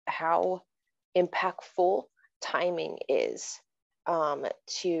how impactful timing is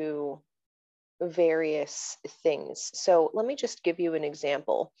to various things. So let me just give you an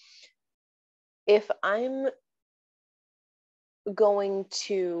example. If I'm going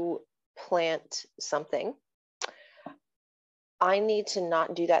to plant something, I need to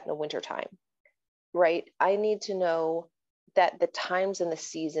not do that in the wintertime, right? I need to know that the times and the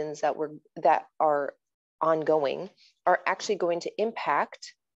seasons that are ongoing are actually going to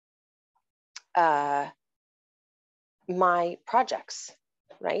impact my projects,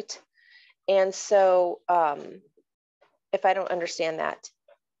 right? And so if I don't understand that,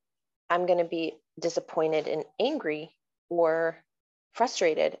 I'm going to be disappointed and angry or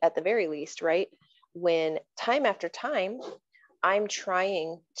frustrated at the very least, right? When time after time, I'm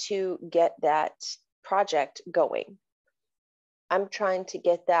trying to get that project going. I'm trying to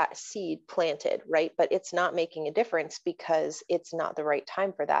get that seed planted, right? But it's not making a difference because it's not the right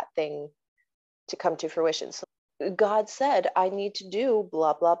time for that thing to come to fruition. So God said, I need to do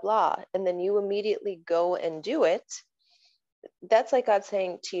blah, blah, blah. And then you immediately go and do it. That's like God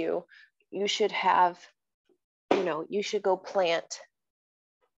saying to you, you should have, you should go plant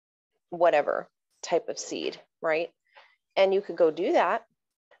whatever type of seed, right? And you could go do that.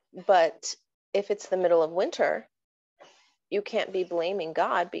 But if it's the middle of winter, you can't be blaming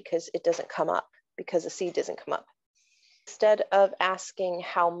God because it doesn't come up, because the seed doesn't come up. Instead of asking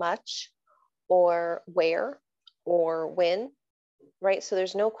how much or where or when, right? So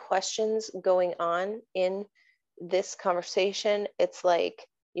there's no questions going on in this conversation. It's like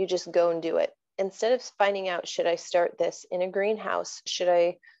you just go and do it. Instead of finding out, should I start this in a greenhouse? Should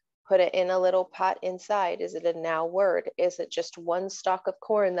I put it in a little pot inside? Is it a now word? Is it just one stalk of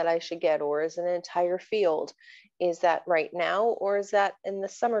corn that I should get? Or is it an entire field? Is that right now? Or is that in the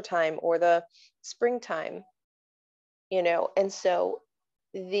summertime or the springtime? And so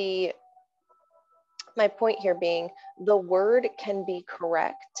my point here being, the word can be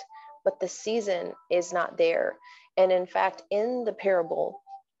correct, but the season is not there. And in fact, in the parable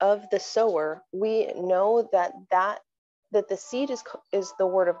of the sower, we know that the seed is the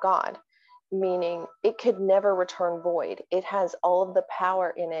word of God, meaning it could never return void. It has all of the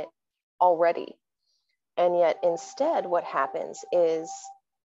power in it already. And yet instead, what happens is,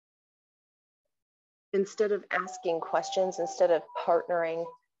 instead of asking questions, instead of partnering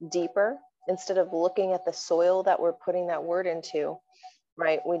deeper, instead of looking at the soil that we're putting that word into,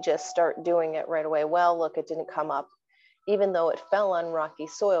 right, we just start doing it right away. Well, look, it didn't come up, even though it fell on rocky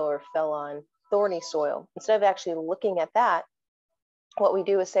soil or fell on thorny soil. Instead of actually looking at that, what we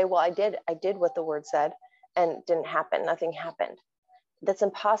do is say, well, I did what the word said, and it didn't happen. Nothing happened. That's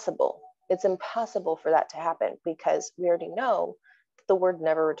impossible. It's impossible for that to happen, because we already know that the word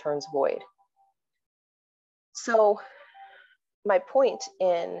never returns void. So my point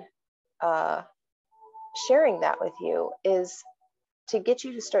in sharing that with you is to get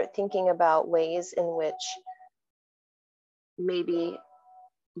you to start thinking about ways in which maybe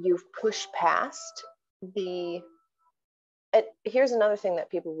you've pushed past here's another thing that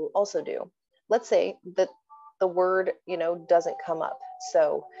people will also do. Let's say that the word, doesn't come up.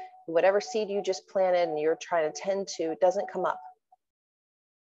 So whatever seed you just planted and you're trying to tend to, doesn't come up.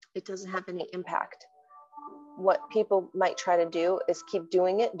 It doesn't have any impact. What people might try to do is keep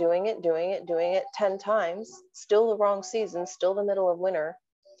doing it 10 times, still the wrong season, still the middle of winter,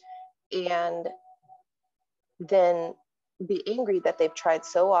 and then be angry that they've tried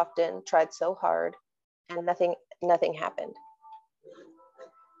so often, tried so hard, and nothing happened.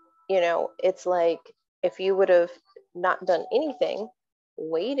 It's like if you would have not done anything,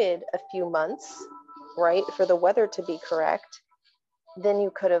 waited a few months, right, for the weather to be correct, then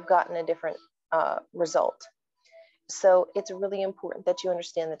you could have gotten a different result. So it's really important that you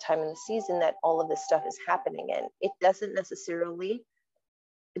understand the time and the season that all of this stuff is happening in. It doesn't necessarily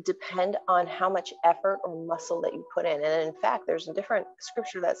depend on how much effort or muscle that you put in. And in fact, there's a different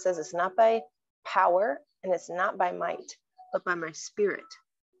scripture that says it's not by power and it's not by might, but by my spirit.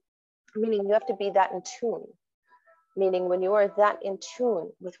 Meaning you have to be that in tune. Meaning when you are that in tune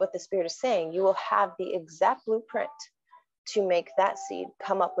with what the Spirit is saying, you will have the exact blueprint to make that seed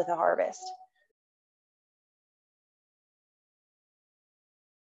come up with a harvest.